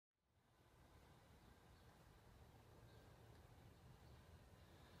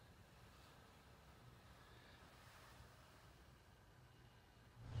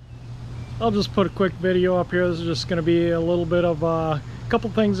I'll just put a quick video up here. This is just going to be a little bit of a couple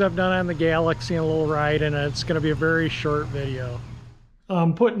things I've done on the Galaxie and a little ride in it. It's going to be a very short video.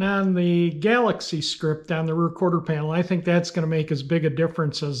 I'm putting on the Galaxie script on the rear quarter panel. I think that's going to make as big a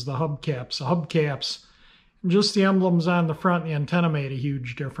difference as the hubcaps. The hubcaps, just the emblems on the front, the antenna made a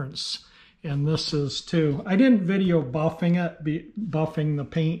huge difference. And this is too. I didn't video buffing the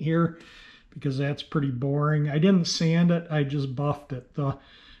paint here because that's pretty boring. I didn't sand it, I just buffed it. The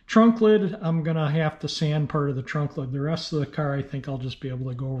trunk lid, I'm gonna have to sand part of the trunk lid. The rest of the car, I think I'll just be able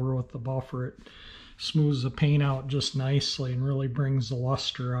to go over with the buffer. It smooths the paint out just nicely and really brings the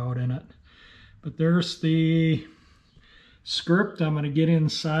luster out in it. But there's the script. I'm gonna get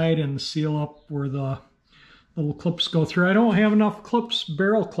inside and seal up where the little clips go through. I don't have enough clips,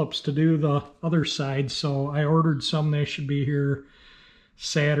 barrel clips, to do the other side, so I ordered some. They should be here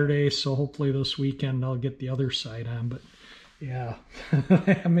Saturday, so hopefully this weekend I'll get the other side on. But yeah,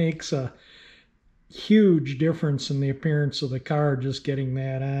 that makes a huge difference in the appearance of the car, just getting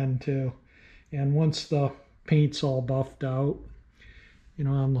that on too. And once the paint's all buffed out, you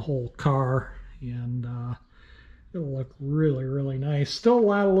know, on the whole car, and it'll look really, really nice. Still a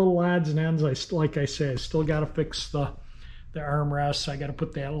lot of little odds and ends. Like I say, I still got to fix the armrests. I got to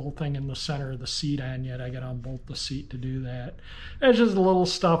put that little thing in the center of the seat on yet. I got to unbolt the seat to do that. It's just little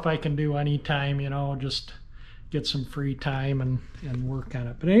stuff I can do anytime, you know, just get some free time and work on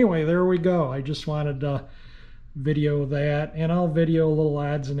it. But anyway, there we go. I just wanted to video that, and I'll video little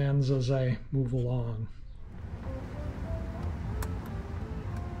odds and ends as I move along.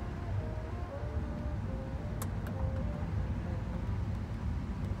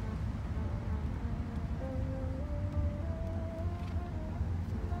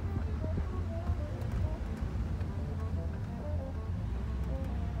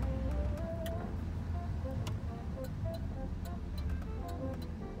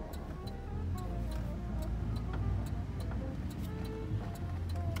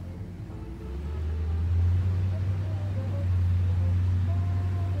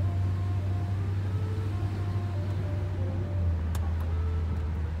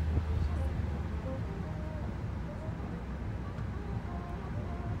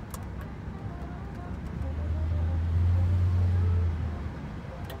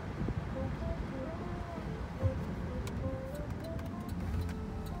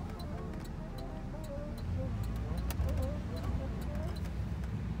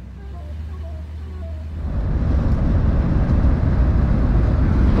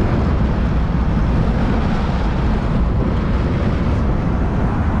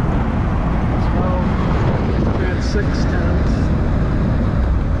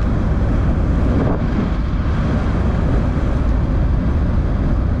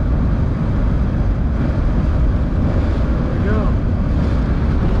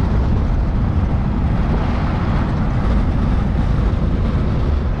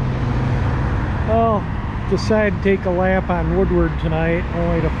 Decided to take a lap on Woodward tonight,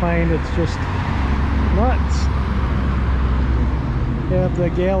 only to find it's just nuts. You have the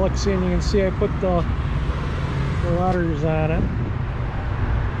Galaxie, and you can see I put the rudders on it.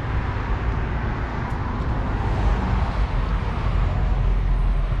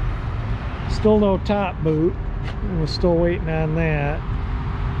 Still no top boot. We're still waiting on that.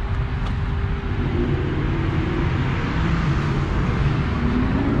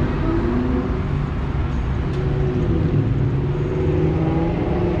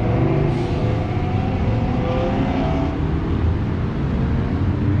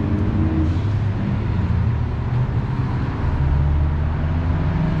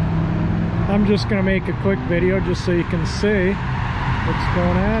 I'm just going to make a quick video just so you can see what's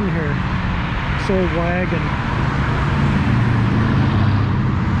going on here. This old wagon.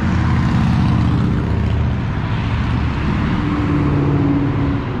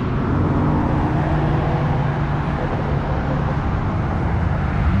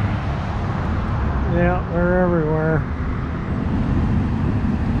 Yeah, they're everywhere.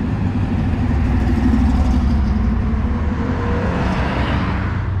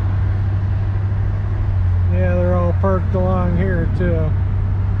 Parked along here too.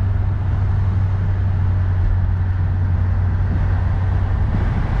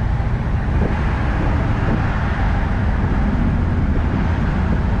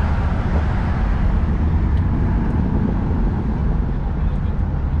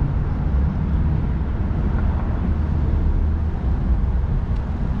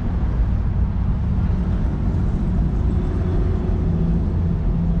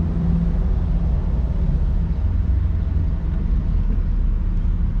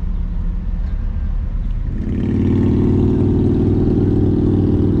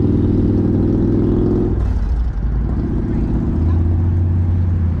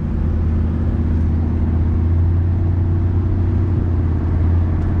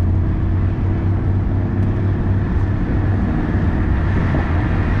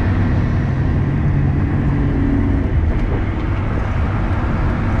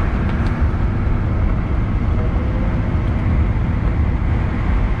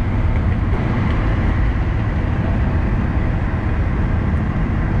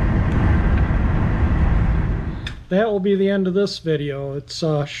 that will be the end of this video. It's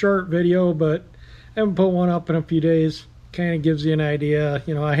a short video, but I haven't put one up in a few days. Kind of gives you an idea.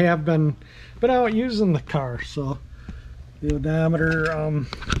 You know, I have been out using the car, so the odometer,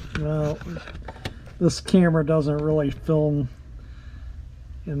 well, this camera doesn't really film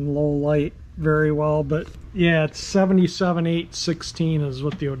in low light very well, but yeah, it's 77,816 is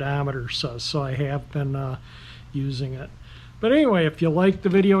what the odometer says, so I have been using it. But anyway, if you liked the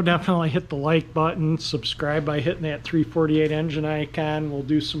video, definitely hit the like button, subscribe by hitting that 348 engine icon. We'll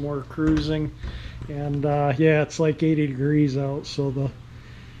do some more cruising, and yeah, it's like 80 degrees out, so the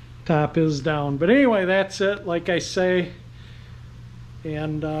top is down. But anyway, that's it, like I say,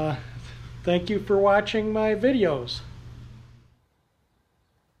 and thank you for watching my videos.